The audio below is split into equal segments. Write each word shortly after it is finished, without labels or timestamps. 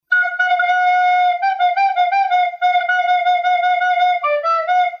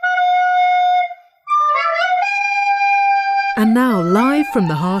And now, live from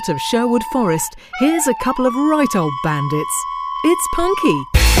the heart of Sherwood Forest, here's a couple of right old bandits. It's Punky.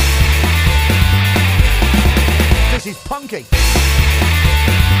 This is Punky.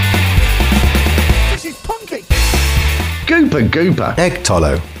 This is Punky. Gooper Gooper. Egg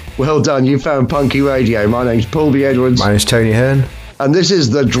Tollo. Well done, you found Punky Radio. My name's Paul B. Edwards. My name's Tony Hearn. And this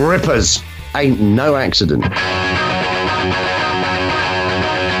is The Drippers. Ain't no accident.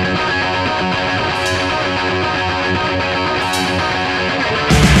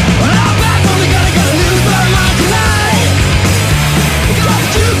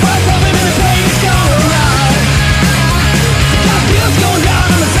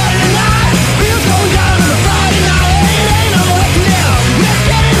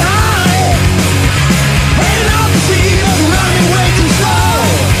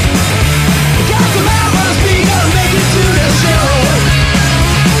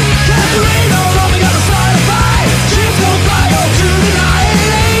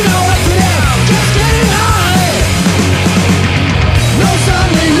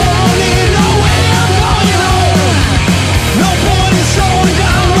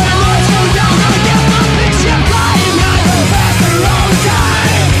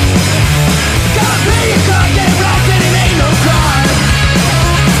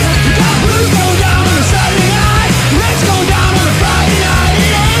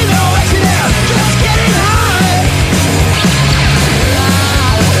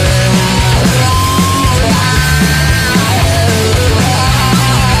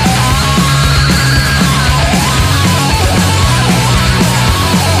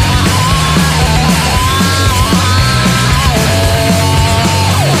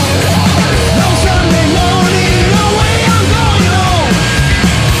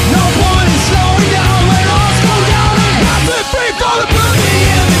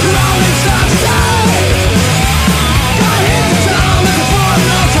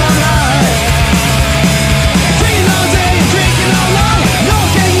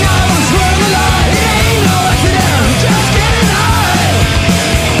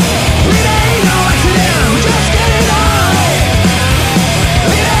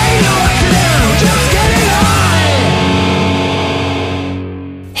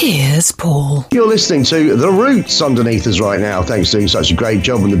 Paul. You're listening to The Roots underneath us right now. Thanks for doing such a great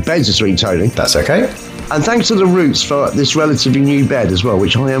job on the beds this week, Tony. That's okay. And thanks to The Roots for this relatively new bed as well,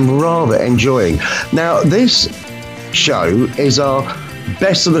 which I am rather enjoying. Now, this show is our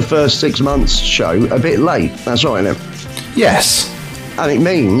best of the first 6 months show, a bit late. That's right, isn't it? Yes. And it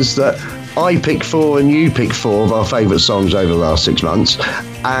means that I pick 4 and you pick 4 of our favourite songs over the last 6 months,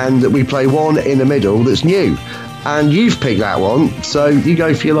 and we play one in the middle that's new. And you've picked that one, so you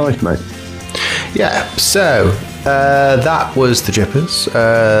go for your life, mate. Yeah, so that was the Drippers.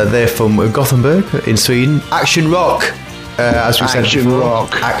 They're from Gothenburg in Sweden. Action rock, as we said before.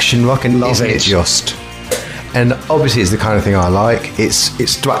 Action rock, and love isn't it just? And obviously, it's the kind of thing I like.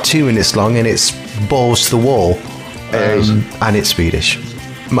 It's about 2 minutes long, and it's balls to the wall, and it's Swedish.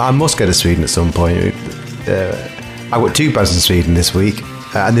 I must go to Sweden at some point. I got 2 bands in Sweden this week,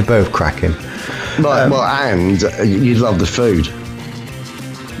 and they're both cracking. And you love the food.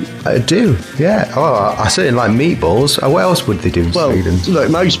 I do, yeah. Oh, I certainly like meatballs. What else would they do in Sweden? Look,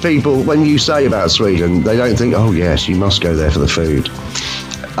 most people, when you say about Sweden, they don't think, oh yes, you must go there for the food.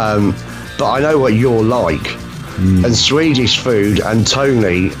 But I know what you're like. And Swedish food and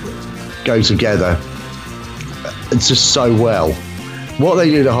Tony go together just so well. What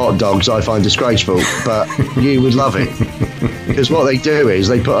they do to hot dogs I find disgraceful, but you would love it. Because what they do is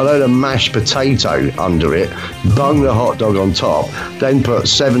they put a load of mashed potato under it, bung the hot dog on top, then put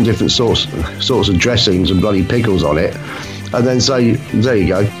 7 different sorts of dressings and bloody pickles on it, and then say, there you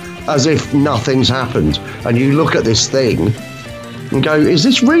go, as if nothing's happened. And you look at this thing and go, is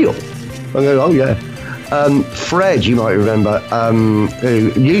this real? And go, oh yeah. Fred, you might remember,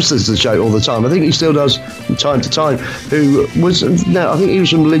 who used to the show all the time. I think he still does from time to time. I think he was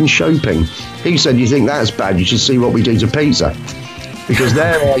from Linköping. He said, "You think that's bad? You should see what we do to pizza." Because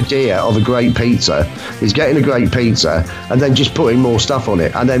their idea of a great pizza is getting a great pizza and then just putting more stuff on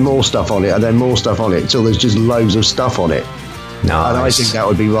it, and then more stuff on it, and then more stuff on it, until there's just loads of stuff on it. Nice. And I think that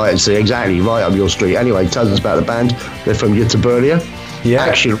would be right up your street. Anyway, tell us about the band. They're from Göteborg. Yeah.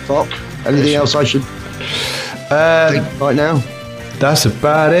 Action rock. Anything else I should think right now? That's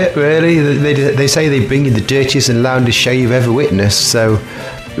about it, really. They say they bring you the dirtiest and loudest show you've ever witnessed. So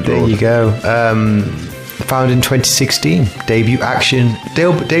there you go. Found in 2016, debut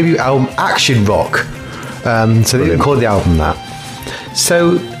album Action Rock. So they didn't call the album that.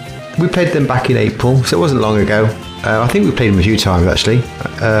 So we played them back in April, so it wasn't long ago. I think we played them a few times actually.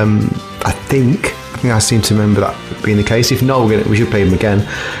 I think I seem to remember that being the case. If not, we should play them again.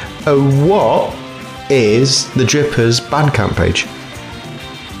 What is the Drippers Bandcamp page?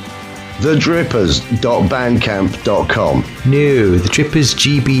 thedrippers.bandcamp.com. No, the Drippers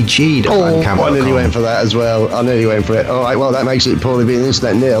GBG.bandcamp.com. I nearly went for that as well. I nearly went for it. All right, well, that makes it Paulie B and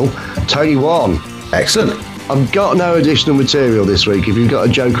Internet nil. Tony 1. Excellent. I've got no additional material this week. If you've got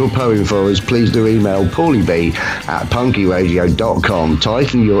a joke or poem for us, please do email paulieb@punkyradio.com.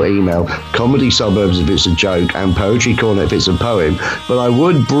 Title your email Comedy Suburbs if it's a joke and Poetry Corner if it's a poem. But I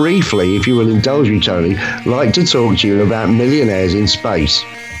would briefly, if you will indulge me, Tony, like to talk to you about Millionaires in Space.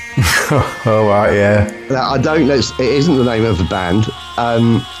 Oh, right, yeah. Now, it isn't the name of the band.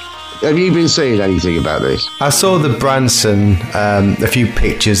 Have you been seeing anything about this? I saw the Branson, a few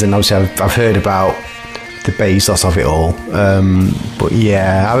pictures, and obviously I've heard about the basis of it all. But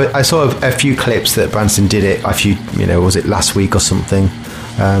yeah, I saw a few clips that Branson did it was it last week or something?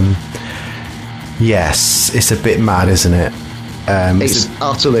 Yes, it's a bit mad, isn't it? It's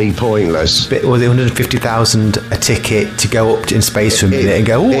utterly pointless. Was it 150,000 a ticket to go up in space for a minute and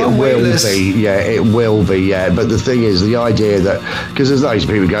go, it will be, yeah. But the thing is, the idea that, because there's those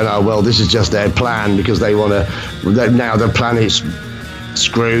people going, oh, well, this is just their plan because they want to, now the planet's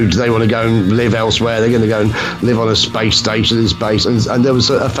screwed, they want to go and live elsewhere, they're going to go and live on a space station in space. And there was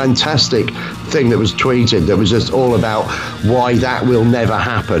a fantastic thing that was tweeted that was just all about why that will never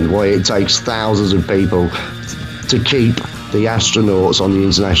happen, why it takes thousands of people to keep the astronauts on the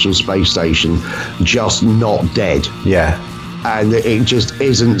International Space Station just not dead. Yeah. And it just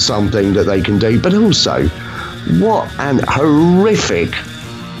isn't something that they can do. But also, what an horrific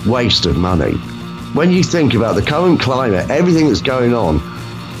waste of money. When you think about the current climate, everything that's going on,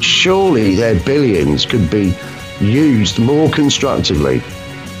 surely their billions could be used more constructively.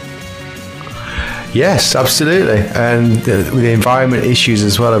 Yes, absolutely, and the environment issues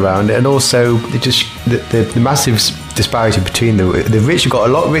as well around it, and also the massive disparity between the rich have got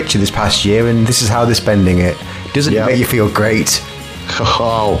a lot richer this past year, and this is how they're spending it. Doesn't it make you feel great?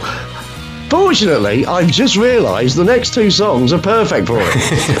 Oh, fortunately, I've just realised the next two songs are perfect for it.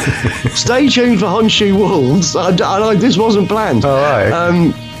 Stay tuned for Honshu Wolves. This wasn't planned. All right.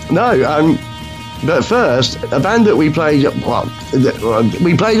 But first, a band that we played,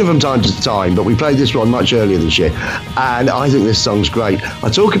 we played it from time to time, but we played this one much earlier this year, and I think this song's great. I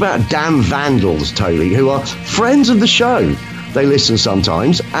talk about Damn Vandals, Tony, who are friends of the show. They listen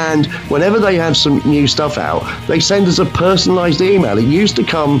sometimes, and whenever they have some new stuff out, they send us a personalised email. It used to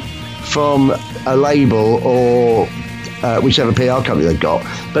come from a label or whichever PR company they've got,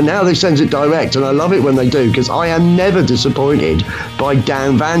 but now they send it direct, and I love it when they do, because I am never disappointed by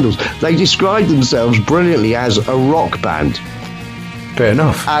Damn Vandals. They describe themselves brilliantly as a rock band. Fair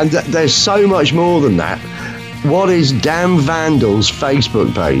enough. And there's so much more than that. What is Damn Vandals'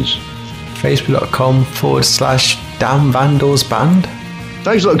 Facebook page? Facebook.com/Damn Vandals Band.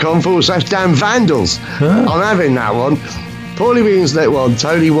 Facebook.com/Damn Vandals. Huh? I'm having that one. Paulie B Internet 1,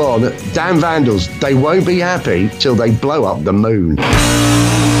 Tony 1, Damn Vandals. They won't be happy till they blow up the moon.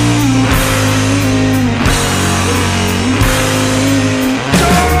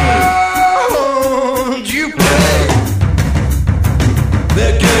 Don't you play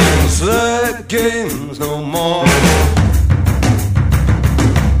the games no more.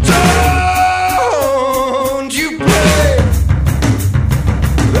 Don't you play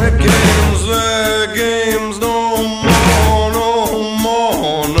the games no more.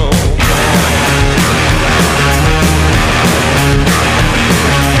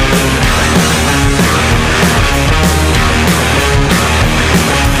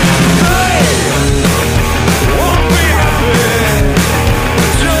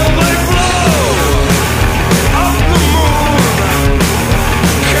 Till they blow up the moon.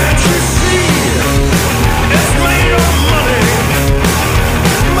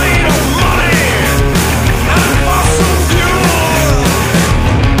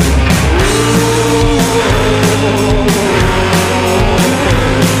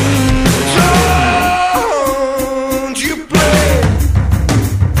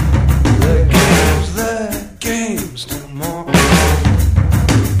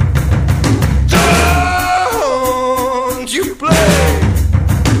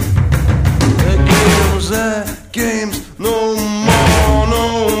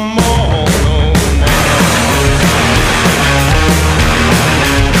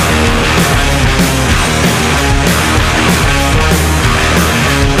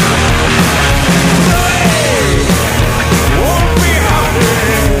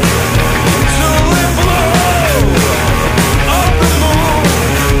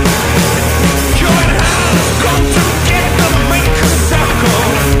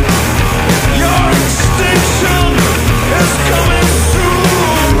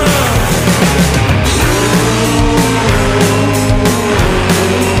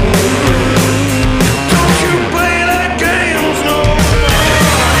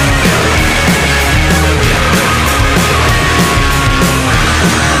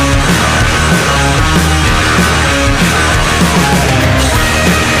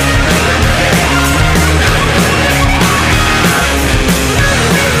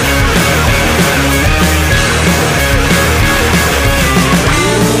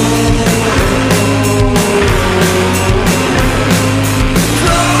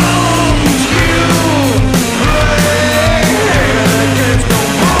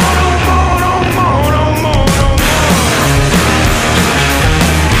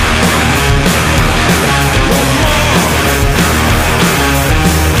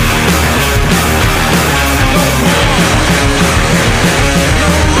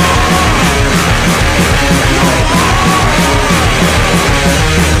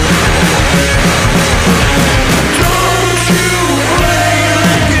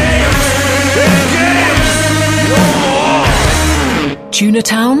 Tuna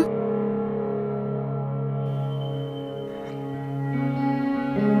Town?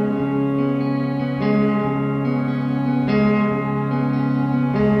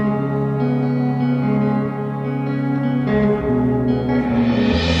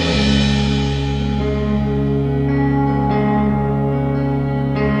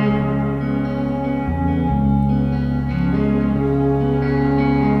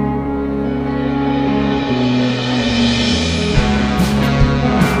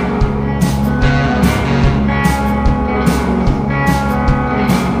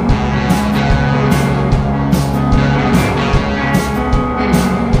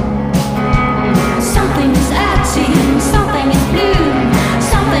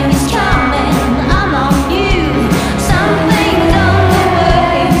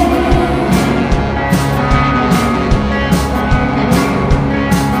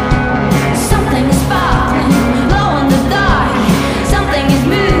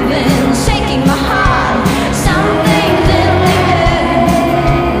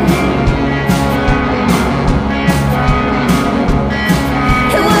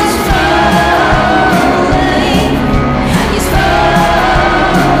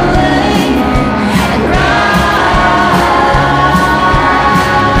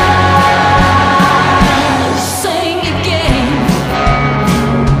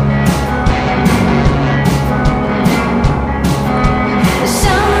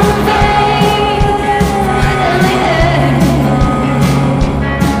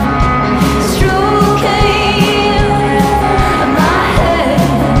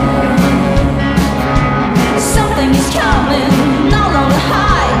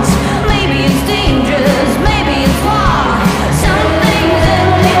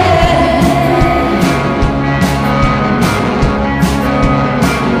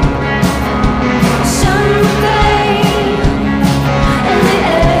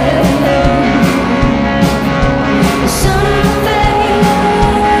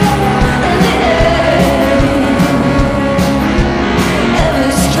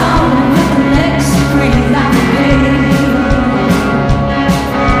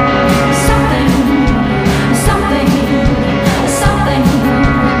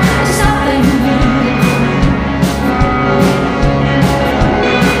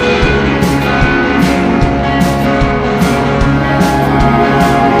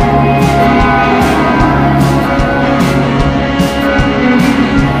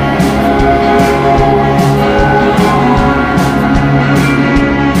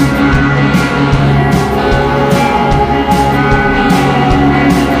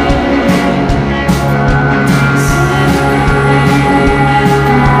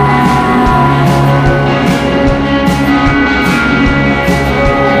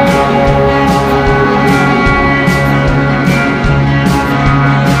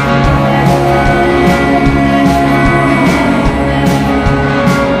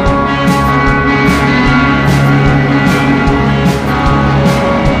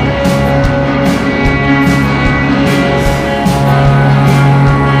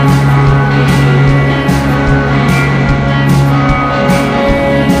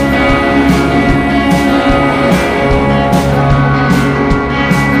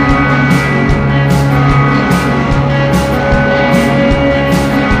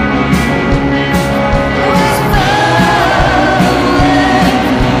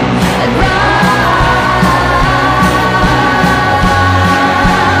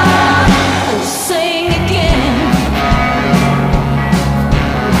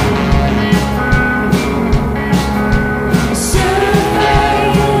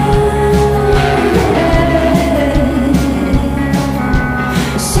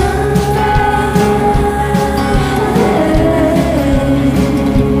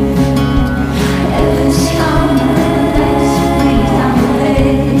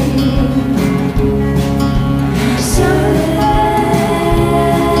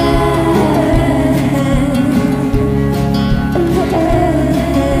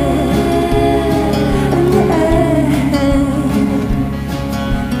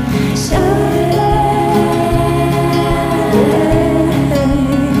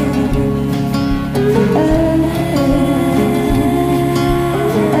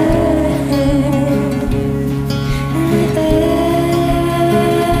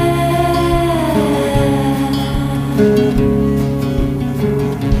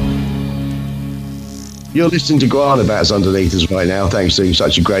 You're listening to Guanabats underneath us right now. Thanks for doing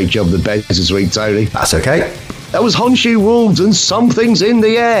such a great job. The beds this week, Tony. That's okay. That was Honshu Wolves and Something's in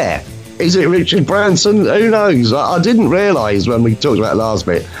the Air. Is it Richard Branson? Who knows? I didn't realise when we talked about it last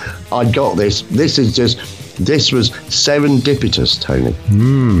bit, I'd got this. This is just This was serendipitous, Tony.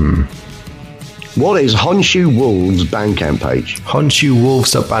 What is Honshu Wolves Bandcamp page?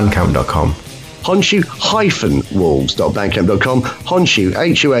 HonshuWolves.bandcamp.com. Honshu-wolves.bandcamp.com. Honshu,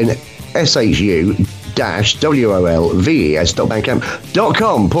 HUNSHU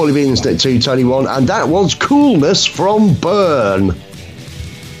 -WOLVES.bandcamp.com. Paulie B Internet 221, and that was Coolness from Burn.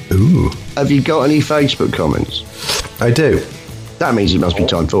 Ooh. Have you got any Facebook comments? I do. That means it must be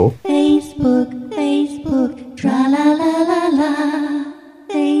time for Facebook, tra la la la la.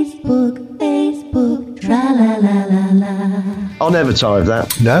 Facebook, tra la la la la. I'll never tire of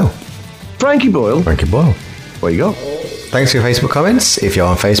that. No. Frankie Boyle, Frankie Boyle. what you got? Thanks for your Facebook comments. If you're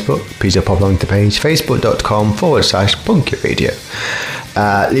on Facebook, please do pop along to the page, facebook.com/Punky Radio.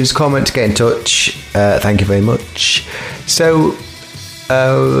 Leave us a comment to get in touch. Thank you very much. So,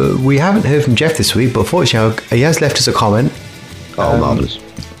 we haven't heard from Jeff this week, but fortunately, he has left us a comment. Oh, marvellous.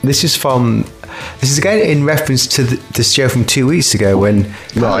 This is again in reference to the show from 2 weeks ago, when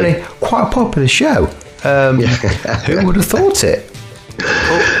apparently quite a popular show. Who would have thought it?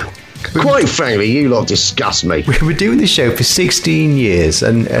 Quite frankly, you lot disgust me. We were doing this show for 16 years,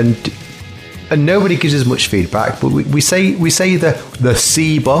 and nobody gives us much feedback. But we say the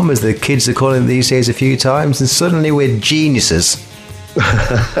C-bomb, as the kids are calling it these days, a few times, and suddenly we're geniuses.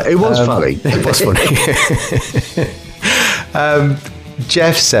 It was funny. It was funny.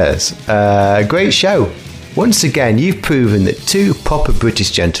 Jeff says, great show. Once again, you've proven that two proper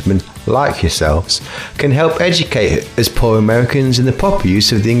British gentlemen like yourselves can help educate us poor Americans in the proper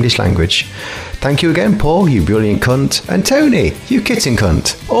use of the English language. Thank you again, Paul, you brilliant cunt, and Tony, you kitten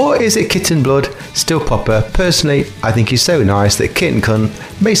cunt. Or is it kitten blood? Still proper. Personally, I think he's so nice that kitten cunt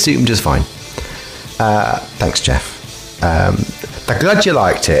may suit him just fine. Thanks, Jeff. I'm glad you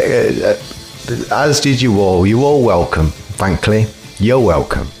liked it. As did you all. You're all welcome. Frankly, you're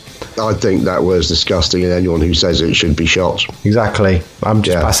welcome. I think that was disgusting, and anyone who says it should be shot. Exactly. I'm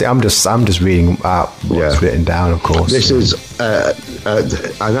just I'm just reading out what's written down, of course. This is an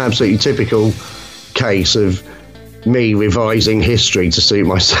absolutely typical case of me revising history to suit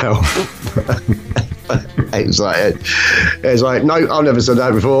myself. It's like, no, I've never said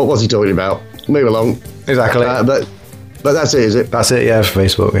that before. What's he talking about? Move along. Exactly. But that's it, is it? That's it, yeah, for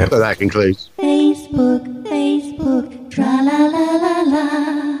Facebook, yeah. So that concludes. Facebook, tra la la la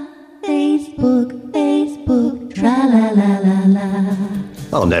la. Facebook, tra la la la la.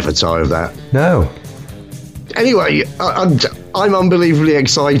 I'll never tire of that. No. Anyway, I'm unbelievably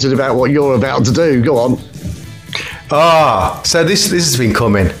excited about what you're about to do. Go on. So this has been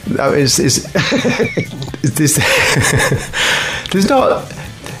coming. There's not.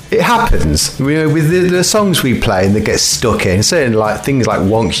 It happens. With the songs we play and they get stuck in. Certain like things like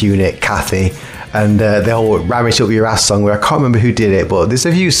Wonk Unit, Kathy, and the whole Ram It Up Your Ass song, where I can't remember who did it, but there's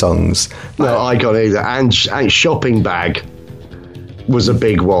a few songs. No, I got either. And Shopping Bag was a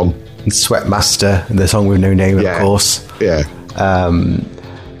big one. And Sweatmaster, the song with no name, of course. Yeah.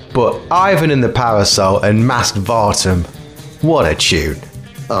 But Ivan and the Parasol and Masked Vartum, what a tune.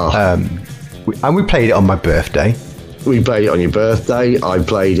 And we played it on my birthday. We played it on your birthday. I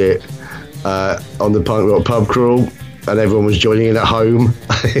played it on the Punk Rock Pub Crawl, and everyone was joining in at home.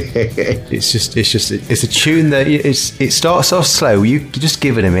 It's a tune that it starts off slow. You just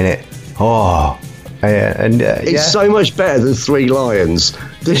give it a minute. It's so much better than Three Lions.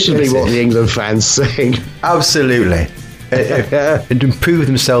 This should be what the England fans sing. Absolutely. And improve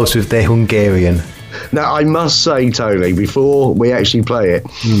themselves with their Hungarian. Now, I must say, Tony, before we actually play it,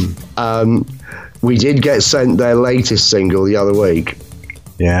 we did get sent their latest single the other week.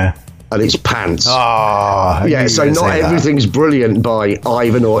 Yeah. And it's Pants. Yeah, so not everything's brilliant by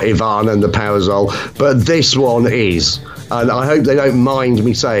Ivan or Ivan and the Parasol, but this one is. And I hope they don't mind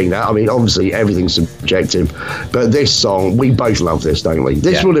me saying that. I mean, obviously, everything's subjective. But this song, we both love this, don't we?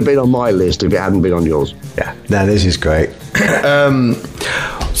 This would have been on my list if it hadn't been on yours. Yeah, no, this is great.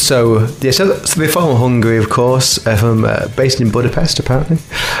 So they're from Hungary, of course, based in Budapest, apparently.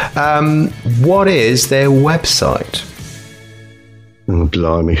 What is their website? Oh,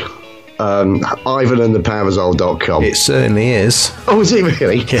 blimey. IvanandtheParasol.com. It certainly is. Oh, is it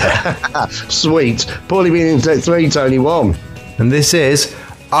really? Yeah. Sweet. Paulie B Internet 3, Tony 1. And this is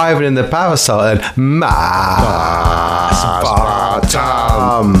Ivan and the Parasol and Masked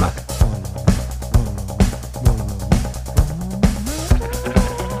Vartum.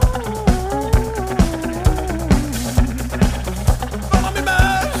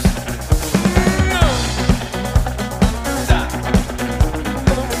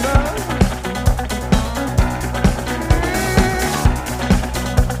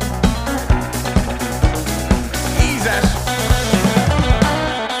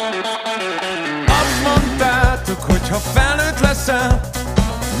 Azt mondták,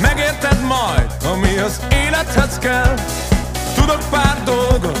 majd, ami az élethez kell. Tudok pár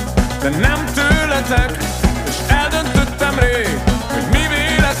dolgot, de nem tőletek, és eldöntöttem rég, hogy mivé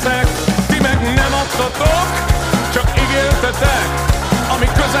leszek. Ti meg nem adtatok, csak ígértetek, ami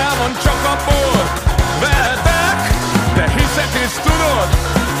közel van, csak abból vehetek. De hiszek és tudod,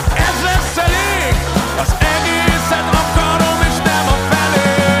 ez lesz elég, az egészet akarom és nem a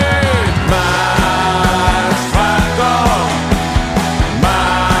felét. Más vártam,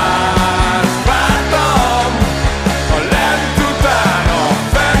 a lent utána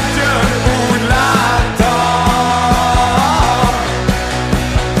fent jön, úgy láttam.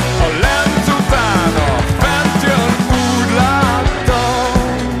 A lent utána fent jön, úgy láttam.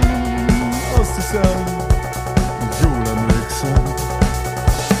 Azt hiszem, jól emlékszem.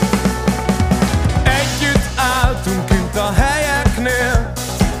 Együtt álltunk kint a helyeknél,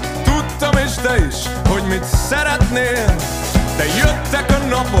 tudtam és te is, hogy mit szeretnél. De jöttek a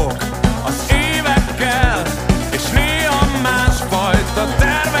napok az évekkel, és néha másfajta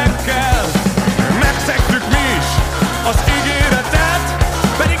tervekkel. Megszegtük mi is az ígéretet,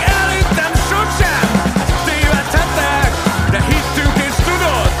 pedig előttem sosem tévedhetek. De hittünk és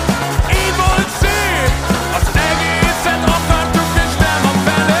tudod, így volt szép, az egészet akartuk és nem a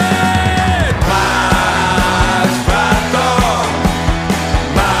felét. Más vártam,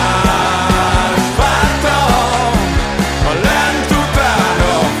 a lent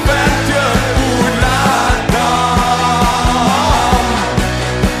utána fent jön, úgy láttam.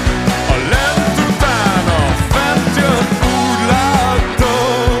 A lent utána fent jön, úgy láttam.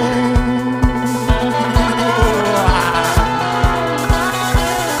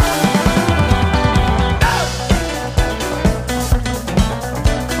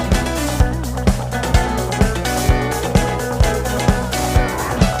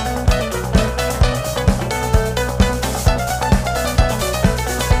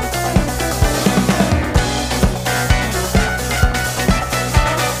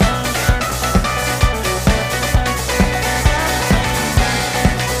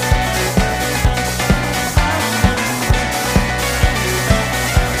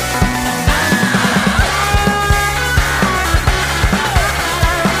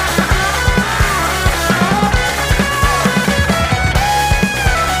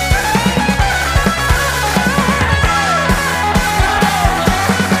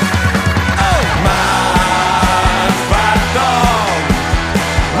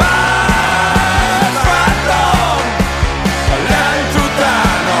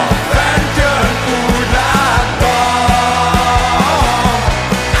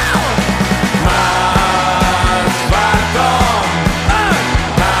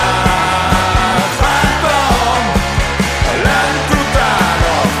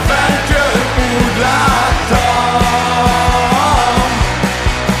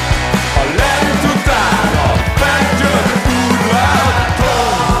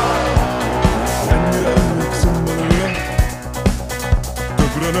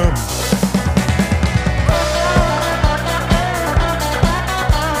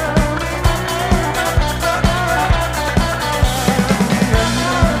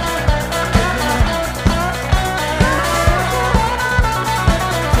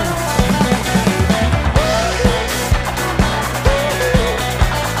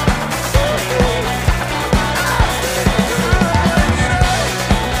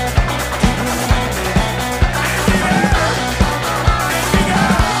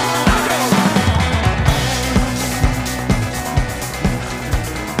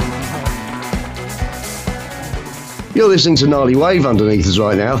 You're listening to Gnarly Wave underneath us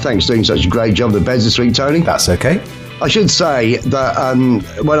right now. Thanks for doing such a great job of the beds this week, Tony. That's okay. I should say that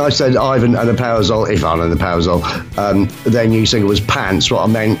when I said Ivan and the Powerzol, if Ivan and the Powerzol, their new single was Pants, what I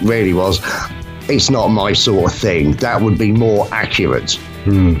meant really was, it's not my sort of thing. That would be more accurate.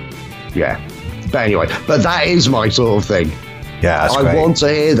 Yeah. But anyway, but that is my sort of thing. Yeah, that's I great. want to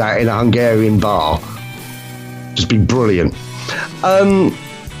hear that in a Hungarian bar. Just be brilliant. Did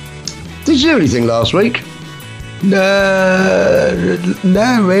you do anything last week? No,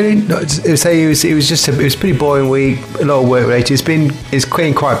 really. No, it was a pretty boring week. A lot of work related. It's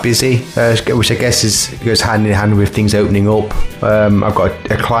been quite busy, which I guess goes hand in hand with things opening up. I've got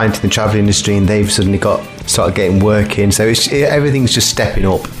a client in the travel industry, and they've suddenly started getting work in. So everything's just stepping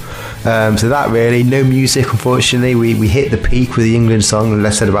up. So that really, no music, unfortunately. We hit the peak with the England song. The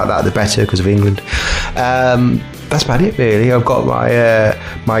less said about that, the better, because of England. That's about it, really. I've got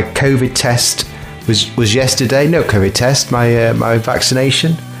my COVID test. Was yesterday. No COVID test. My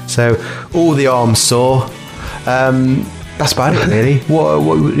vaccination. So all the arms sore. That's about it, really.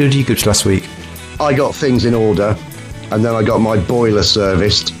 What did you go to last week? I got things in order, and then I got my boiler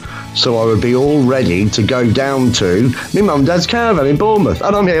serviced, so I would be all ready to go down to my mum and dad's caravan in Bournemouth,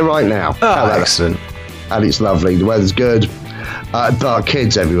 and I'm here right now. Oh, excellent. And it's lovely. The weather's good. But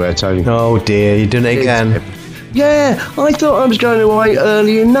kids everywhere, Tony. Oh dear, you done it again. Yeah, I thought I was going away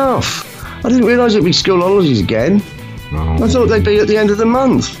early enough. I didn't realise it'd be school holidays again. Oh. I thought they'd be at the end of the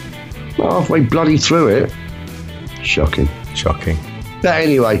month. Halfway bloody through it. Shocking. But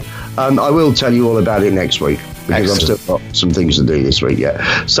anyway, I will tell you all about it next week, because I've still got some things to do this week yet.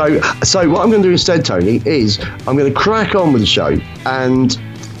 So what I'm going to do instead, Tony, is I'm going to crack on with the show and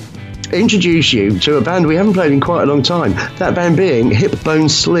introduce you to a band we haven't played in quite a long time. That band being Hipbone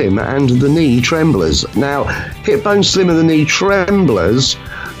Slim and the Knee Tremblers. Now, Hipbone Slim and the Knee Tremblers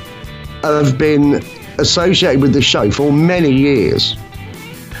have been associated with the show for many years.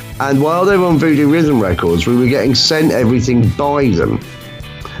 And while they were on Voodoo Rhythm Records, we were getting sent everything by them.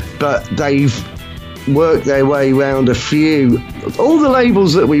 But they've worked their way around all the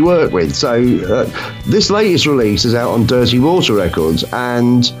labels that we work with. So this latest release is out on Dirty Water Records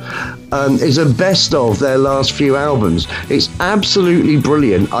and is a best of their last few albums. It's absolutely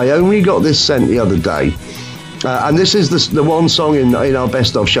brilliant. I only got this sent the other day. And this is the one song in our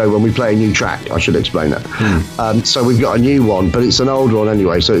best of show when we play a new track. I should explain that. So we've got a new one, but it's an old one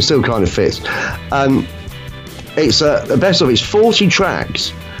anyway, so it still kind of fits. It's a best of. It's 40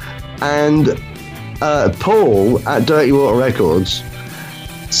 tracks, and Paul at Dirty Water Records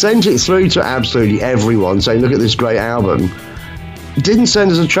sent it through to absolutely everyone, saying, "Look at this great album." Didn't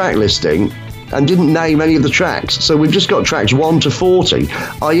send us a track listing and didn't name any of the tracks, so we've just got tracks 1 to 40.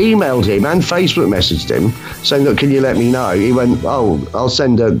 I emailed him and Facebook messaged him saying, "Look, can you let me know?" He went, "Oh, I'll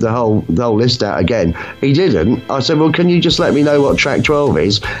send the whole list out again." He didn't. I said, "Well, can you just let me know what track 12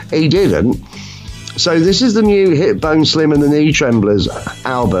 is?" He didn't. So this is the new Hipbone Slim and the Knee Tremblers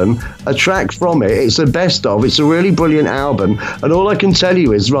album, a track from it. It's a best of. It's a really brilliant album, and all I can tell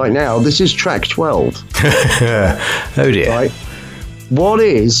you is right now, this is track 12. Oh dear. Right? What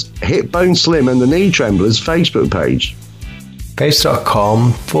is Hipbone Slim and the Knee Tremblers Facebook page?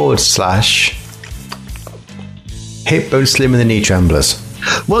 Facebook.com/Hipbone Slim and the Knee Tremblers.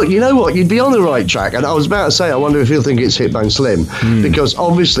 Well, you know what? You'd be on the right track. And I was about to say, I wonder if you'll think it's Hipbone Slim. Because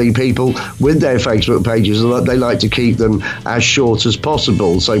obviously people with their Facebook pages, they like to keep them as short as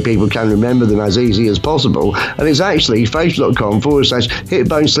possible so people can remember them as easy as possible. And it's actually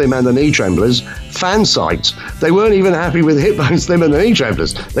Facebook.com/Hipbone Slim and the Knee Tremblers fan site. They weren't even happy with Hipbone Slim and the Knee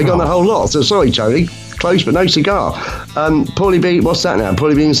Tremblers. They got the whole lot. So sorry, Tony. Close but no cigar. Paulie B, what's that now?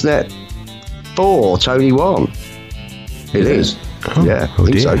 Paulie B Internet 4, Tony 1. It is. Oh, yeah, I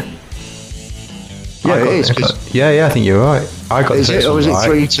think so. Yeah, it is. Yeah, I think you're right. I got the first one right. Or was it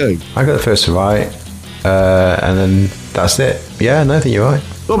 3-2? I got the first one right, and then that's it. Yeah, no, I think you're right.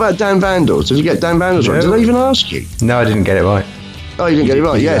 What about Dan Vandals? Did you get Dan Vandals right? Did I even ask you? No, I didn't get it right. Oh, you didn't get it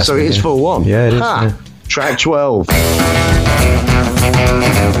right? Yeah, so it is 4-1. Yeah, it is. Yeah. Track 12.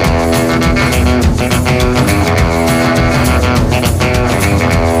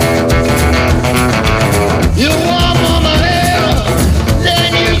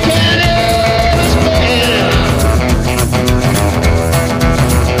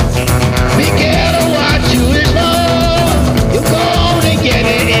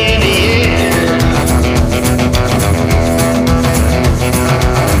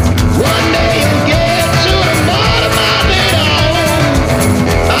 One day you'll get to the bottom of it all.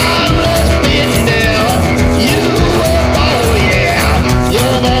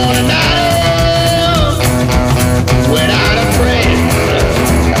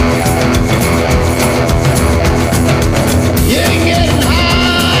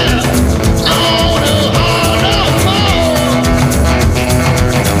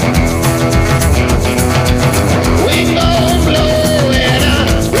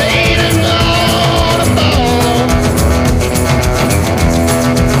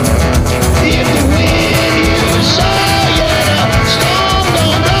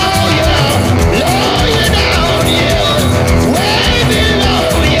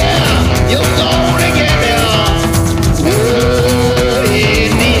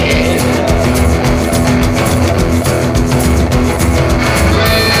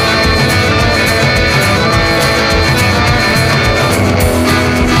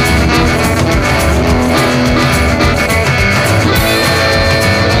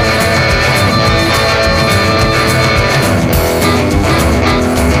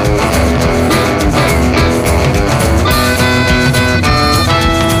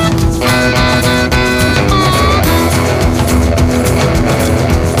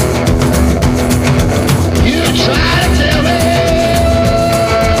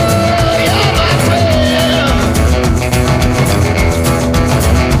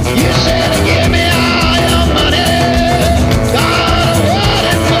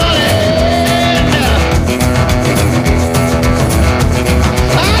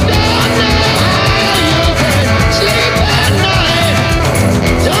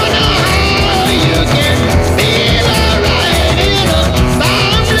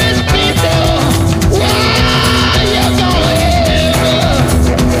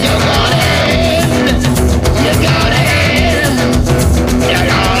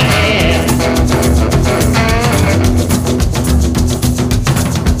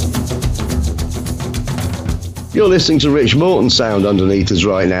 You're listening to Rich Morton's sound underneath us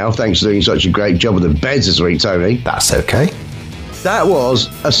right now. Thanks for doing such a great job with the beds this week, Tony. That's okay. That was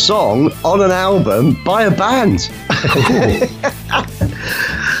a song on an album by a band.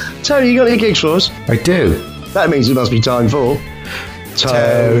 Tony, you got any gigs for us? I do. That means it must be time for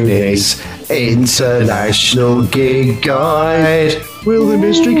Tony's International Gig Guide. Will the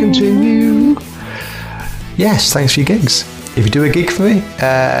mystery continue? Yes, thanks for your gigs. If you do a gig for me,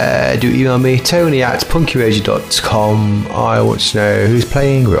 do email me, tony@punkyradio.com. I want to know who's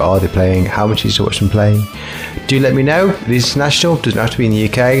playing, where are they playing, how much is to watch them playing. Do let me know. It is international, doesn't have to be in the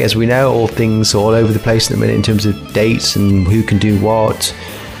UK. As we know, all things are all over the place at the minute in terms of dates and who can do what.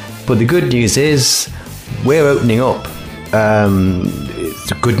 But the good news is, we're opening up.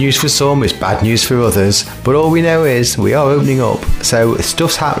 It's good news for some, it's bad news for others, but all we know is we are opening up, so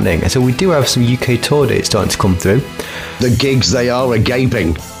stuff's happening, and so we do have some UK tour dates starting to come through. The gigs, they are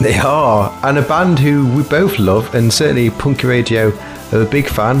gaping. They are, and a band who we both love, and certainly Punky Radio are a big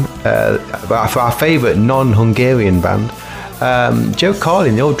fan, for our favourite non-Hungarian band, Joe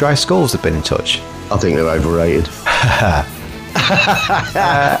Carlin, the Old Dry Skulls have been in touch. I think they're overrated.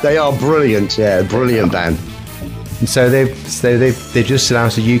 They are brilliant, yeah, brilliant band. And so they've just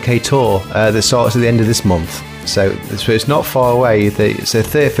announced a UK tour that starts at the end of this month. So it's not far away. It's the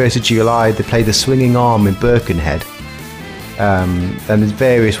 31st of July. They play the Swinging Arm in Birkenhead. And there's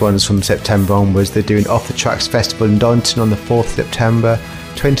various ones from September onwards. They're doing Off the Tracks Festival in Donington on the 4th of September.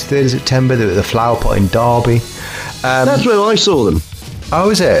 23rd of September, they're at the Flower Pot in Derby. That's where I saw them.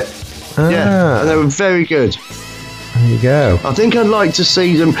 Oh, is it? Yeah, and they were very good. There you go. I think I'd like to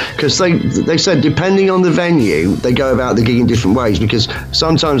see them, because they said depending on the venue, they go about the gig in different ways, because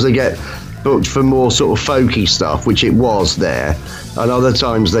sometimes they get booked for more sort of folky stuff, which it was there, and other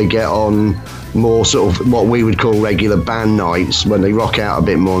times they get on more sort of what we would call regular band nights, when they rock out a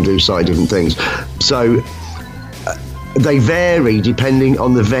bit more and do slightly different things. So they vary depending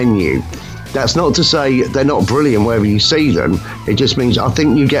on the venue. That's not to say they're not brilliant wherever you see them. It just means I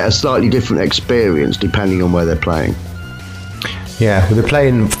think you get a slightly different experience depending on where they're playing. Yeah, well, they're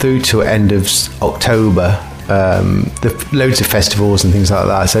playing through to end of October. There are loads of festivals and things like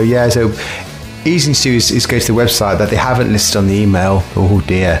that. So yeah, so easy to do is go to the website that they haven't listed on the email. Oh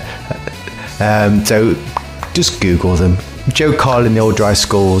dear. So just Google them. Joe Carlin, the Old Dry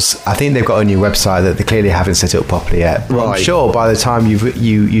Skulls. I think they've got a new website that they clearly haven't set it up properly yet. But right. I'm sure by the time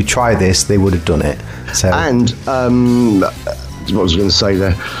you try this, they would have done it. So and what was I going to say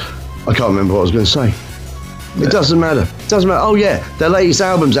there? I can't remember what I was going to say. It doesn't matter. It doesn't matter. Oh yeah, their latest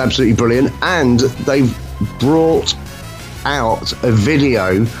album's absolutely brilliant, and they've brought out a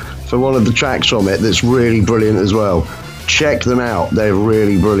video for one of the tracks from it that's really brilliant as well. Check them out. They're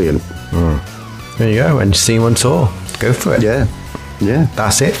really brilliant. There you go. And see them on tour. Go for it. Yeah.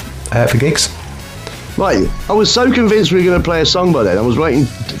 That's it for gigs. Right, I was so convinced we were going to play a song by then. I was waiting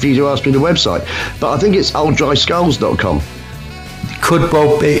for you to ask me the website, but I think it's olddryskulls.com. Could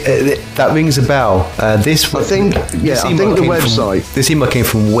well be, that rings a bell. I think the website. This email came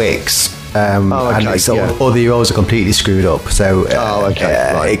from Wix. And it's all the URLs are completely screwed up. So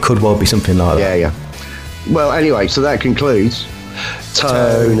right. It could well be something like that. Yeah. Well, anyway, so that concludes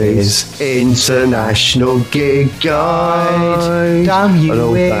Tony's International Gig Guide. Damn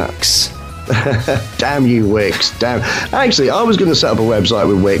you, Wix. Damn you, Wix. Damn. Actually, I was going to set up a website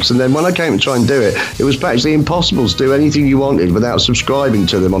with Wix, and then when I came to try and do it, it was practically impossible to do anything you wanted without subscribing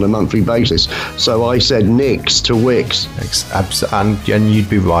to them on a monthly basis. So I said nix to Wix. And you'd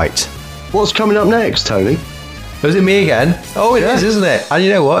be right. What's coming up next, Tony? Was it me again? Oh, it is, isn't it? And you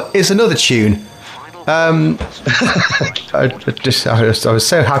know what? It's another tune. I was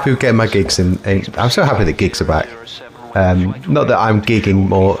so happy with getting my gigs in. I'm so happy that gigs are back. Not that I'm gigging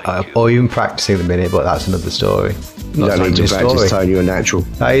more or even practicing at the minute, but that's another story. You don't need to practice, Tony. You're a natural.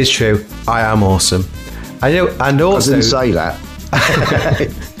 That is true. I am awesome. I know, and also I didn't say that.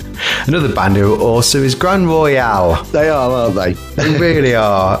 Another band who are awesome is Grand Royale. They are, aren't they? They really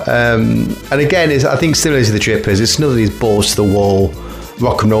are. And again, I think similar to the Drippers, it's another of these balls to the wall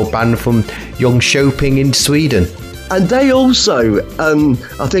rock and roll band from Jönköping in Sweden. And they also,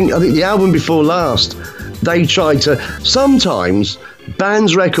 I think the album before last, they tried to, sometimes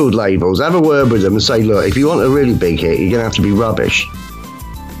bands' record labels have a word with them and say, look, if you want a really big hit, you're going to have to be rubbish.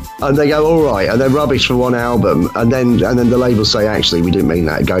 And they go, all right, and they're rubbish for one album, and then the labels say, actually, we didn't mean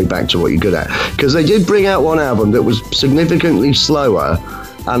that, go back to what you're good at. Because they did bring out one album that was significantly slower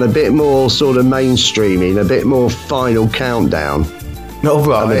and a bit more sort of mainstreamy and a bit more Final Countdown. Oh,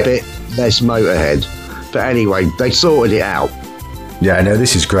 right. And a bit less Motorhead. But anyway, they sorted it out. Yeah, no,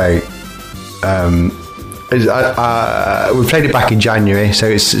 this is great. We played it back in January, so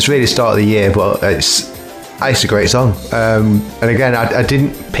it's really the start of the year, but It's a great song. And again, I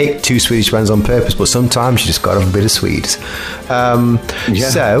didn't pick two Swedish bands on purpose, but sometimes you just got to have a bit of Swedes.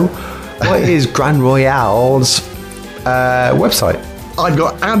 So, what is Grand Royale's website? I've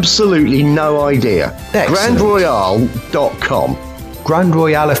got absolutely no idea. Excellent. GrandRoyale.com.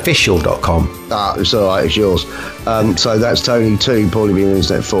 GrandRoyaleOfficial.com. It's all right, it's yours. So that's Tony 2, Paulie B on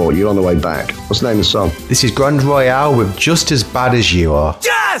Internet 4. You're on the way back. What's the name of the song? This is Grand Royale with Just As Bad As You Are.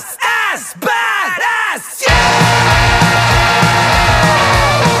 Just as bad as you!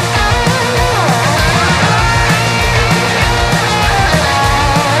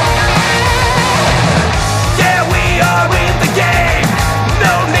 Yeah, we are in the game.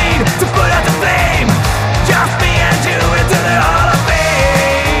 No need to put out the flame. Just me and you into the Hall of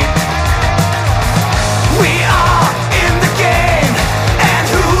Fame. We are in the game, and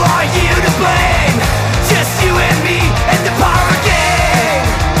who are you to blame? Just you and me and the power game.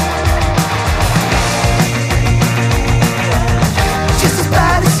 Just as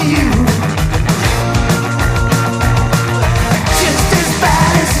bad as you. Just as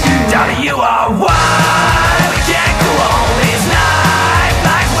bad as you. Darling, you are wild. We can't go on this night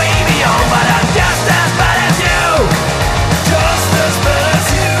like way beyond, but I'm just as bad as you. Just as bad as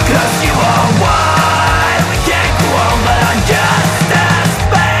you. 'Cause you are wild. We can't go on, but I'm just as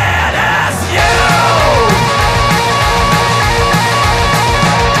bad as you.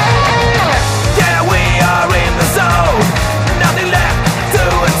 Yeah, we are in the zone. Nothing left to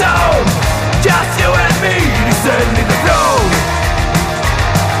atone. Just you and me descending the road.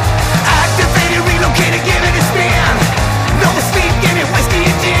 Activated, relocated, give it a spin. No sleep, give it whiskey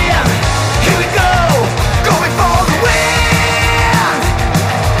and gin. Here we go, going for the win.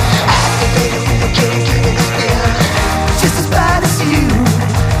 Activated, relocated, give it a spin. Just as bad as you.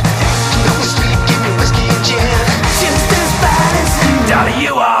 No sleep, give me whiskey and gin. Just as bad as you. Darling,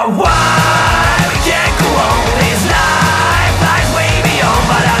 you are wild. We can't go on this life. Life's way beyond,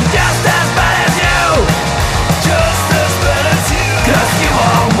 but I'm just as bad as you. Just as bad as you. 'Cause you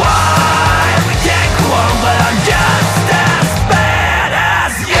are wild. We can't go on, but I'm just as bad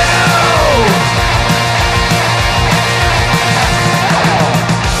as you.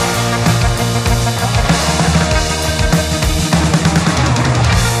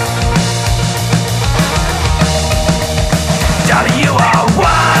 Darling, you are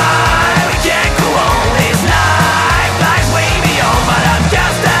wild. We can't go on this life. Life's way beyond, but I'm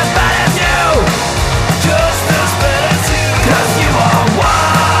just as bad as you. Just as bad as you. 'Cause you are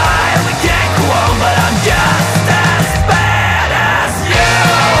wild. We can't go on, but I'm just as bad as you.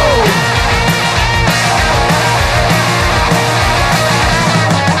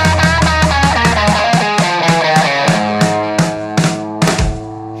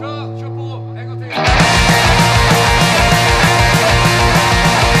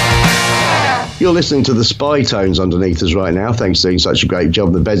 You're listening to the Spy Tones underneath us right now. Thanks for doing such a great job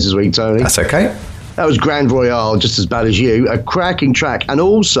in the beds this week, Tony. That's okay. That was Grand Royale, Just As Bad As You, a cracking track, and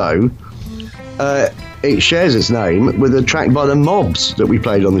also it shares its name with a track by the Mobs that we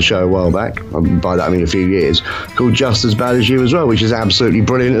played on the show a while back. By that I mean a few years, called Just As Bad As You as well, which is absolutely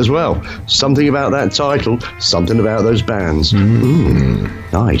brilliant as well. Something about that title, something about those bands.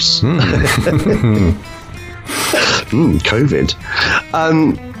 Nice. COVID.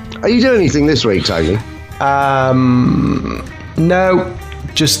 Are you doing anything this week, Tony? No,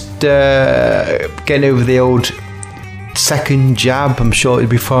 just getting over the old second jab. I'm sure it'll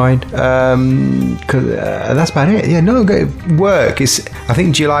be fine. 'Cause that's about it. Yeah, no, work. I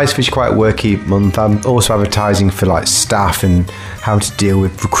think July's officially quite a worky month. I'm also advertising for like staff and how to deal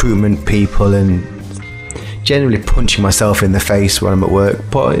with recruitment people and generally punching myself in the face when I'm at work.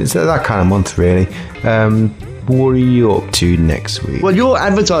 But it's that kind of month, really. What are you up to next week? Well, you're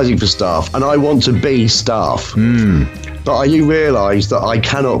advertising for staff, and I want to be staff. But you realise that I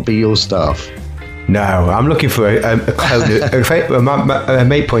cannot be your staff. No, I'm looking for a clone. My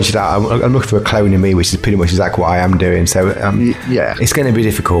mate pointed out I'm looking for a clone in me, which is pretty much exactly what I am doing. So yeah, it's going to be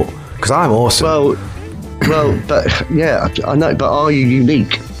difficult because I'm awesome. Well, but yeah, I know. But are you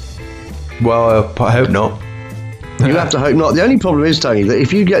unique? Well, I hope not. You have to hope not. The only problem is, Tony, that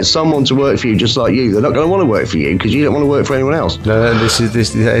if you get someone to work for you just like you, they're not going to want to work for you because you don't want to work for anyone else. No, that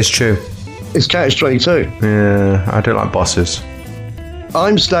is true. It's catch-22. Yeah, I don't like bosses.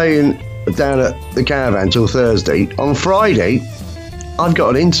 I'm staying down at the caravan till Thursday. On Friday, I've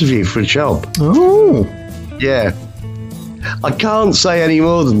got an interview for a job. Oh. Yeah. I can't say any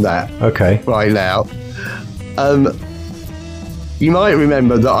more than that. Okay. Right now. You might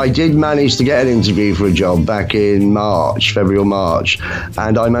remember that I did manage to get an interview for a job back in February or March,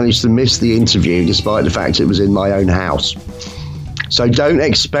 and I managed to miss the interview despite the fact it was in my own house. So don't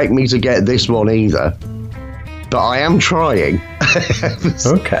expect me to get this one either. but I am trying.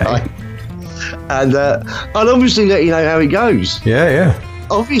 Okay. And I'll obviously let you know how it goes. Yeah.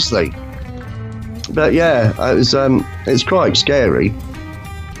 Obviously. But yeah, it's quite scary.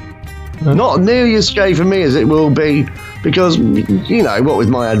 Not nearly as scary for me as it will be because, you know, what with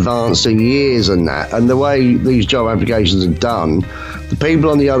my advancing years and that, and the way these job applications are done, the people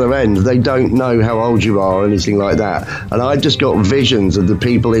on the other end, they don't know how old you are or anything like that. And I just got visions of the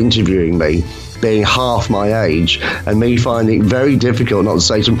people interviewing me being half my age and me finding it very difficult not to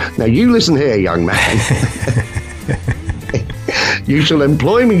say to them, now you listen here, young man. You shall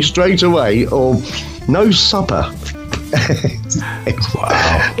employ me straight away or no supper.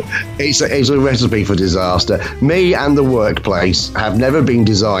 Wow. It's a recipe for disaster. Me and the workplace have never been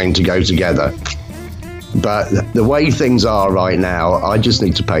designed to go together. But the way things are right now, I just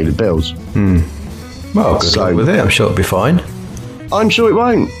need to pay the bills. Well, good luck with it. I'm sure it'll be fine. I'm sure it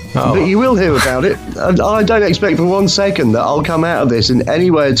won't. Oh. But you will hear about it. And I don't expect for 1 second that I'll come out of this in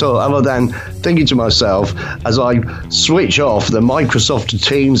any way at all other than thinking to myself as I switch off the Microsoft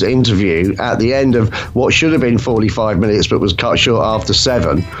Teams interview at the end of what should have been 45 minutes but was cut short after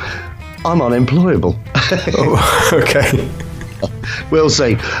 7. I'm unemployable. Oh, okay. We'll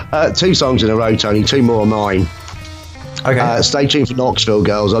see. 2 songs in a row, Tony. 2 more of mine. Okay. Stay tuned for Knoxville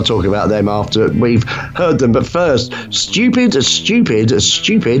Girls. I'll talk about them after we've heard them. But first, Stupid, and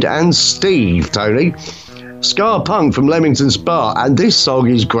Steve, Tony. Ska Punk from Leamington Spa. And this song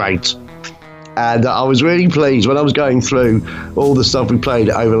is great. And I was really pleased when I was going through all the stuff we played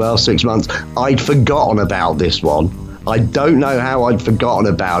over the last 6 months. I'd forgotten about this one. I don't know how I'd forgotten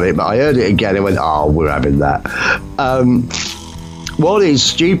about it, but I heard it again and went, oh, we're having that. What is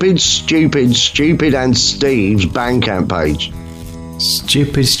Stupid, and Steve's Bandcamp page?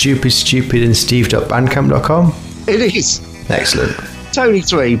 Stupid, and Steve.bandcamp.com? It is. Excellent. Tony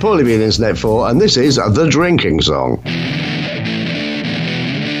 3, Paulie B and Internet 4, and this is The Drinking Song.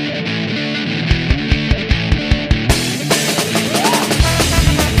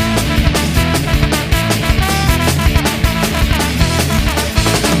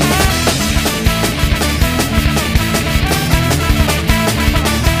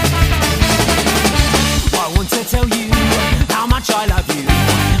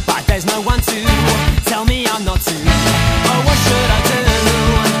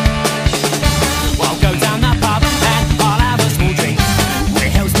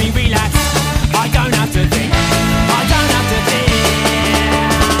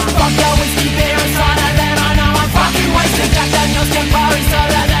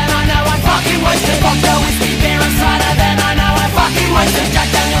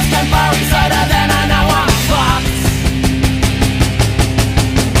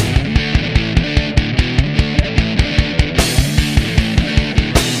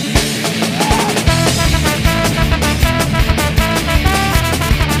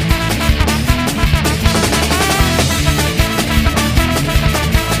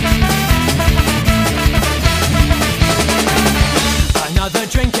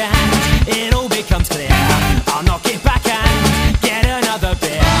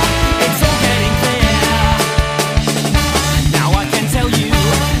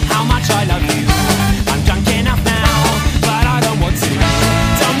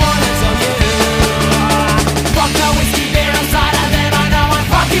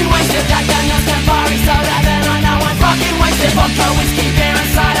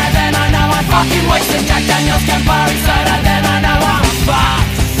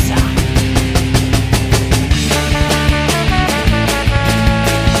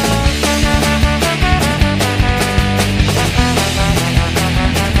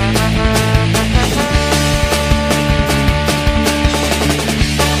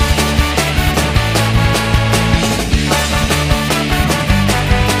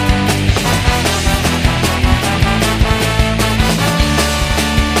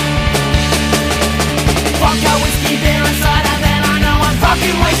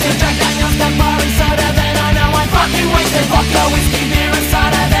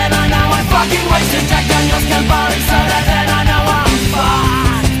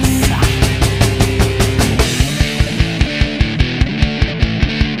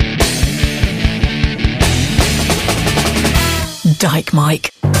 Dyke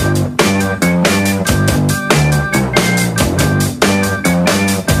Mike.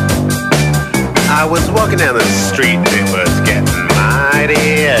 I was walking down the street and it was getting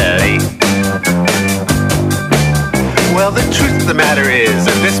mighty early. Well, the truth of the matter is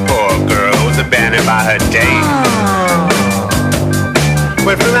that this poor girl was abandoned by her date.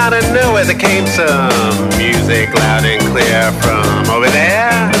 When from out of nowhere there came some music loud and clear from over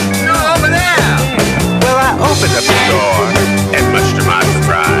there. Over there! Well, I opened up the door, and much to my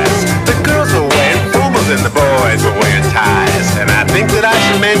surprise, the girls were wearing formals and the boys were wearing ties. And I think that I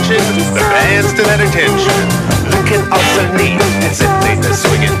should mention the band stood at attention, looking all so neat as if they were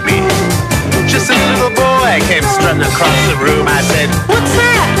swinging beat. Just a little boy came strutting across the room. I said, "What's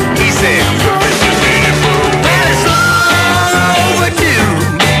that?" He said, "Sophisticated boom." Well, it's long overdue.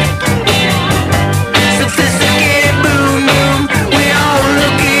 Sophisticated boom boom. We all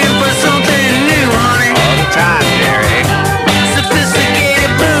looking for something new, honey. All the time, Jerry.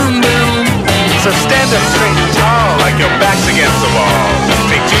 Sophisticated boom boom. So stand up straight and tall like your back's against the wall.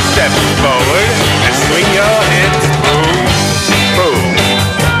 Take 2 steps forward and swing your hips. Boom, boom.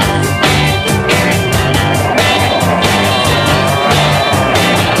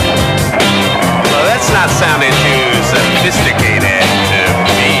 Well, that's not sounding too sophisticated to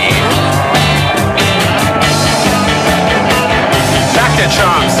me. Back to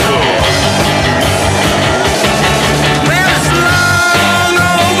charm school. Well, it's long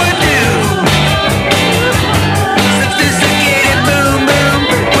overdue. Sophisticated boom boom.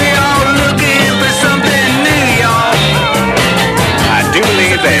 We all looking for something new, y'all. I do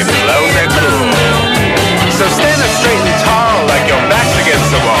believe they've blown their cool. So stand up straight and tall like your back's against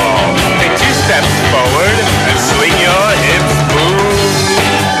the wall. Take 2 steps forward and swing your hips. Boom,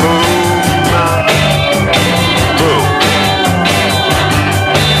 boom, boom.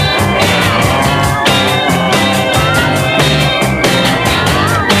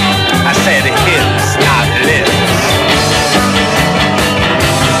 I said hips, not lips.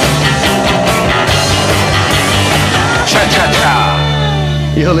 Cha-cha-cha.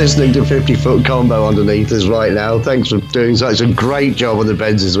 You're listening to 50-Foot Combo underneath us right now. Thanks for doing such a great job on the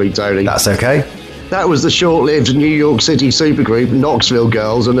bends this week, Tony. That's okay. That was the short-lived New York City supergroup Knoxville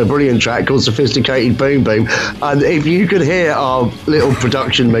Girls and a brilliant track called Sophisticated Boom Boom. And if you could hear our little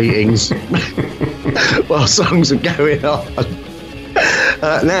production meetings while songs are going on.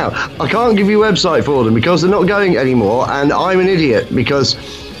 Now, I can't give you a website for them because they're not going anymore, and I'm an idiot because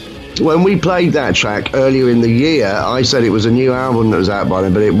when we played that track earlier in the year, I said it was a new album that was out by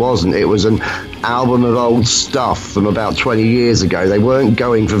them, but it wasn't. It was an album of old stuff from about 20 years ago. They weren't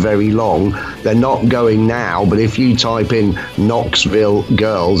going for very long. They're not going now, but if you type in Knoxville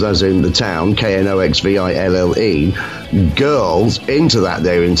Girls, as in the town, Knoxville, Girls, into that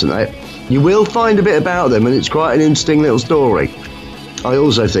there internet, you will find a bit about them, and it's quite an interesting little story. I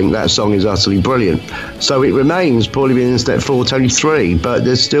also think that song is utterly brilliant. So it remains probably being in step 4, Tony 3, but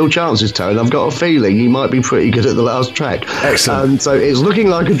there's still chances, Tony. I've got a feeling you might be pretty good at the last track. Excellent. So it's looking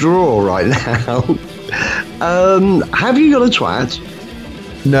like a draw right now. Have you got a twat?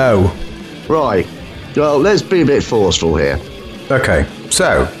 No. Right. Well, let's be a bit forceful here. Okay,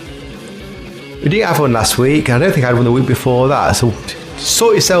 so we didn't have one last week, and I don't think I had one the week before that. So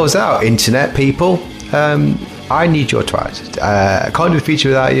sort yourselves out, internet people. I need your twat. I can't do the feature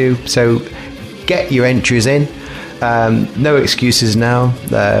without you, so get your entries in. No excuses now.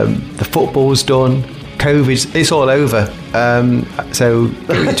 The football's done. COVID's, it's all over. So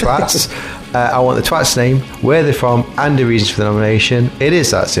get your twats. I want the twat's name, where they're from, and the reasons for the nomination. It is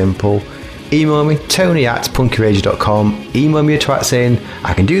that simple. Email me, tony@punkyradio.com. Email me your twats in.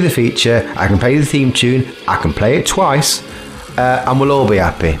 I can do the feature. I can play the theme tune. I can play it twice. And we'll all be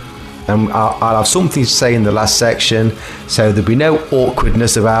happy. And I'll have something to say in the last section, so there'll be no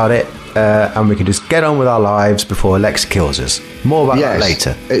awkwardness about it, and we can just get on with our lives before Alexa kills us. More about that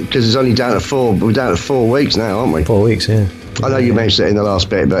later. Because it's only down to 4. We're down to 4 weeks now, aren't we? 4 weeks, yeah. I know you mentioned it in the last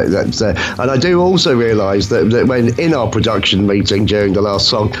bit, but that's and I do also realise that when in our production meeting during the last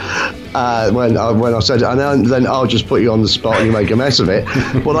song, when I said, and then I'll just put you on the spot and you make a mess of it.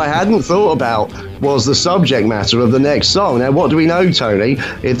 What I hadn't thought about was the subject matter of the next song. Now, what do we know, Tony?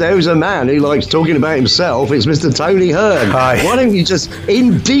 If there is a man who likes talking about himself, it's Mr. Tony Hearn. Hi. Why don't you just,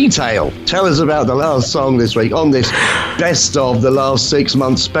 in detail, tell us about the last song this week on this best of the last 6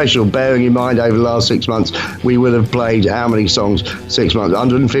 months special, bearing in mind over the last 6 months we would have played how many songs? 6 months,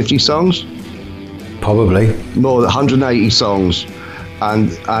 150 songs? Probably. More than 180 songs.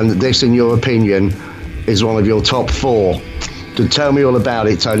 And this, in your opinion, is one of your top 4. To tell me all about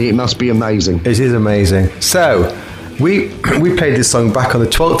it, Tony. It must be amazing. It is amazing. So, we played this song back on the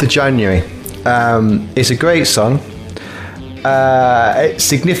 12th of January. It's a great song. It's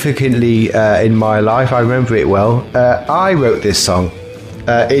significantly in my life. I remember it well. I wrote this song.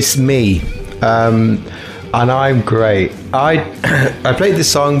 It's me. And I'm great. I played this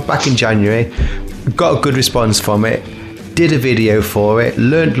song back in January. Got a good response from it. Did a video for it,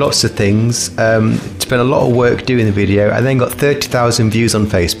 learned lots of things, spent a lot of work doing the video, and then got 30,000 views on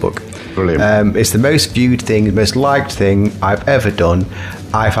Facebook. Brilliant. It's the most viewed thing, the most liked thing I've ever done.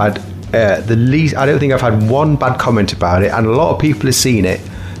 I've had the least. I don't think I've had one bad comment about it, and a lot of people have seen it.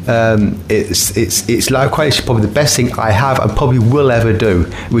 It's likewise probably the best thing I have and probably will ever do,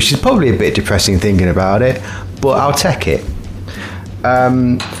 which is probably a bit depressing thinking about it, but I'll take it.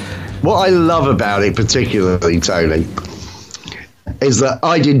 What I love about it particularly, Tony, is that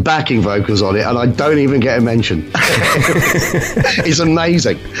I did backing vocals on it and I don't even get a mention. It's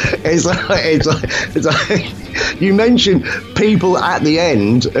amazing. It's like you mention people at the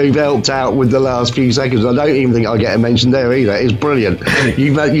end who've helped out with the last few seconds. I don't even think I get a mention there either. It's brilliant.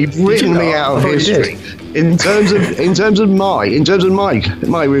 You've written me out of history in terms of my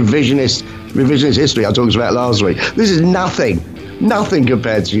revisionist history I talked about last week. This is nothing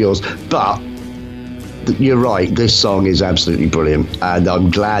compared to yours, but you're right, this song is absolutely brilliant, and I'm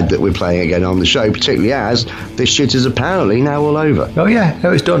glad that we're playing again on the show, particularly as this shit is apparently now all over. Oh yeah,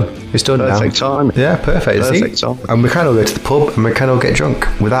 no, it's done. It's done now. Perfect time. Yeah, perfect time. And we can all go to the pub and we can all get drunk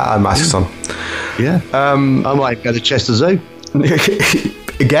without our masks on. Yeah. I might go to Chester Zoo.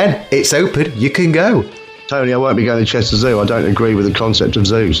 Again, it's open. You can go. Tony, I won't be going to Chester Zoo. I don't agree with the concept of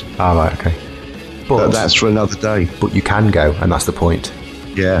zoos. Oh, right, okay. But that's for another day. But you can go, and that's the point.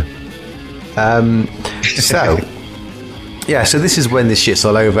 Yeah. So this is when this shit's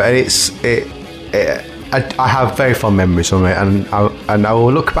all over, and I have very fond memories from it, and I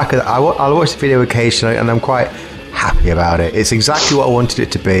will look back at it. I'll watch the video occasionally, and I'm quite happy about it. It's exactly what I wanted it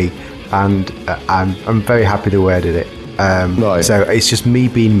to be, and I'm very happy the way I did it. Right. So it's just me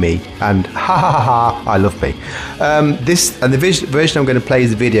being me, and I love me. This and the version I'm going to play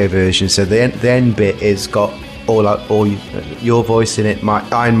is the video version. So the end bit is got all your voice in it,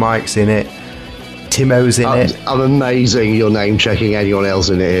 Iron Mike's in it, Timo's in it. I'm amazing you're name checking anyone else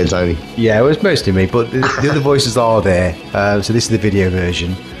in it here, Tony. Yeah, it was mostly me, but the other voices are there. So this is the video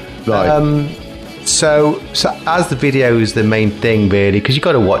version. Right. So as the video is the main thing, really, because you've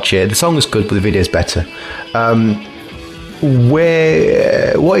got to watch it. The song is good, but the video is better.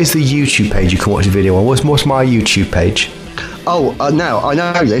 What is the YouTube page you can watch the video on? What's my YouTube page? Oh, now I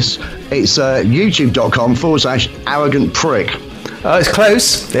know this. It's youtube.com/arrogant prick. Oh, it's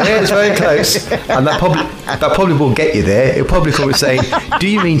close. Yeah, it's very close. And that probably will get you there. It'll probably come and say, "Do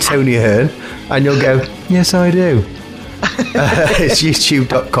you mean Tony Hearn?" And you'll go, "Yes, I do." It's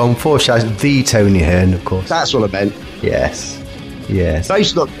youtube.com/the Tony Hearn, of course. That's what I meant. Yes.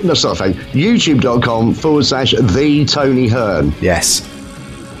 That's not a thing. youtube.com/the Tony Hearn. Yes.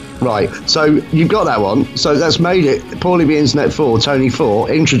 Right, so you've got that one. So that's made it Paulie B Internet 4, Tony 4.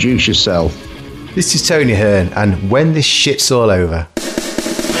 Introduce yourself. This is Tony Hearn, and when this shit's all over.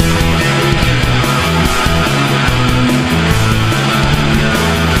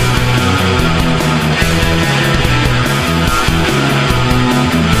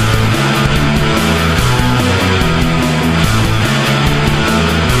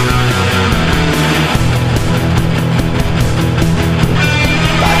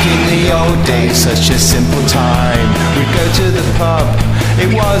 Days, such a simple time. We'd go to the pub,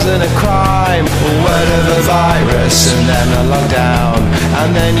 it wasn't a crime. A word of a virus and then a lockdown, and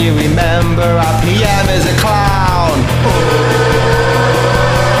then you remember our PM is a clown.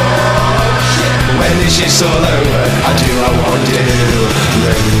 When this shit's all over, I do what I want to do.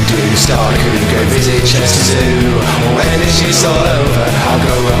 Learn to do, start a coup, go visit Chester Zoo. When this shit's all over, I'll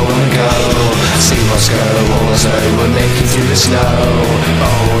go where I wanna go. See Moscow, Warsaw, we'll make it through the snow.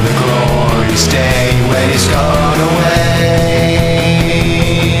 Oh, the glorious day when it's gone away.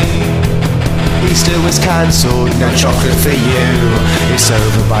 Easter was cancelled, no chocolate for you. It's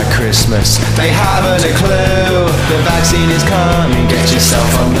over by Christmas, they haven't a clue. The vaccine is coming, get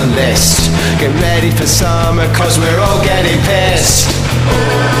yourself on the list. Get ready for summer, cause we're all getting pissed.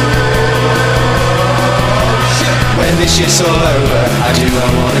 When this shit's all over, I do what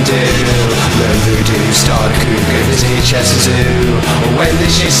I wanna do. Learn voodoo, start a coup, go visit Chester Zoo. When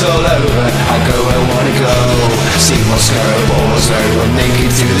this shit's all over, I go where I wanna go. See Moscow, Warsaw, I'm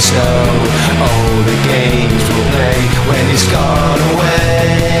naked through the snow. Oh, the games we'll play when it's gone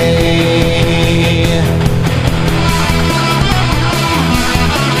away.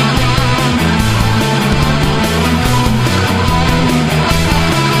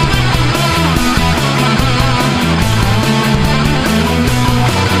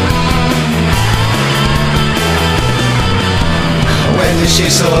 When this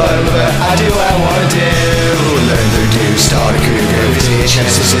shit's all over, I do what I wanna do. Learn voodoo, start a coup, go visit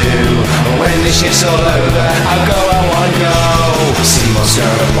Chester Zoo. When this shit's all over, I go where I wanna go. See Moscow,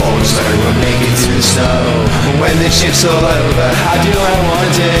 Warsaw, we'll make it through the snow. When this shit's all over, I do what I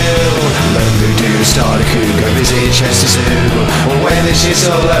wanna do. Learn voodoo, start a coup, go visit Chester Zoo. When this shit's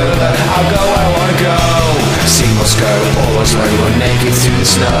all over, I'll go where I wanna go. See Moscow. go, all on slow, run naked through the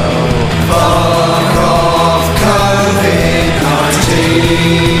snow. Fuck off,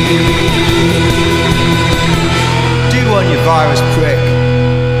 COVID-19. Do on your virus prick.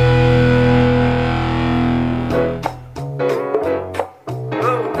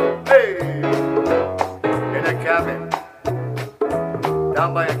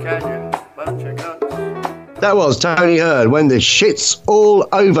 That was Tony Hurd, When the Shit's All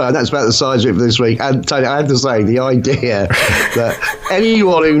Over. And that's about the size of it for this week. And Tony, I have to say, the idea that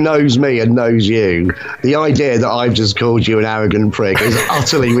anyone who knows me and knows you, the idea that I've just called you an arrogant prick is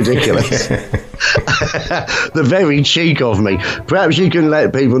utterly ridiculous. The very cheek of me. Perhaps you can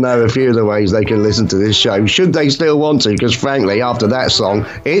let people know a few of the ways they can listen to this show, should they still want to, because frankly, after that song,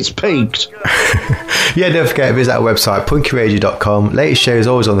 it's peaked. Yeah, don't forget to visit our website, punkyradio.com. Latest shows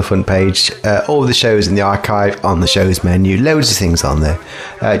always on the front page. All the shows in the archive on the shows menu. Loads of things on there.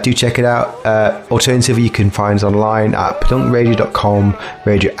 Do check it out. Alternatively, you can find us online at punkradio.com,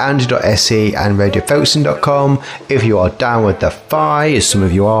 radioandrew.se and radiofolkson.com. If you are down with the fi, as some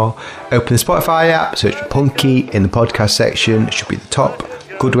of you are, open the Spotify app, search for Punky in the podcast section. It should be at the top.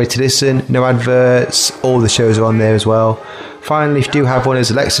 Good way to listen. No adverts. All the shows are on there as well. Finally, if you do have one of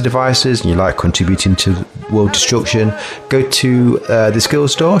those Alexa devices and you like contributing to world destruction, go to the skill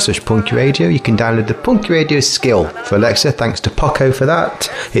store, search Punky Radio. You can download the Punky Radio skill for Alexa. Thanks to Poco for that.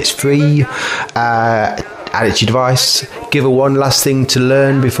 It's free. Add it to your device. Give her one last thing to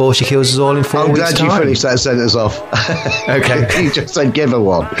learn before she kills us all in 4 weeks' time. I'm glad you finished that sentence off. Okay. You just said give her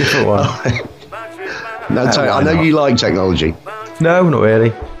one. Give her one. No, Tony, I know you like technology. No, not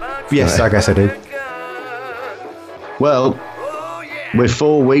really. Yes, I guess I do. Well, we're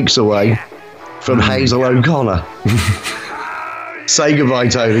 4 weeks away from Hazel O'Connor. Say goodbye,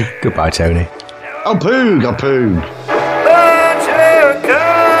 Tony. Goodbye, Tony. A poog, a poog.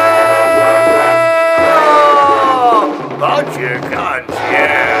 But you can't.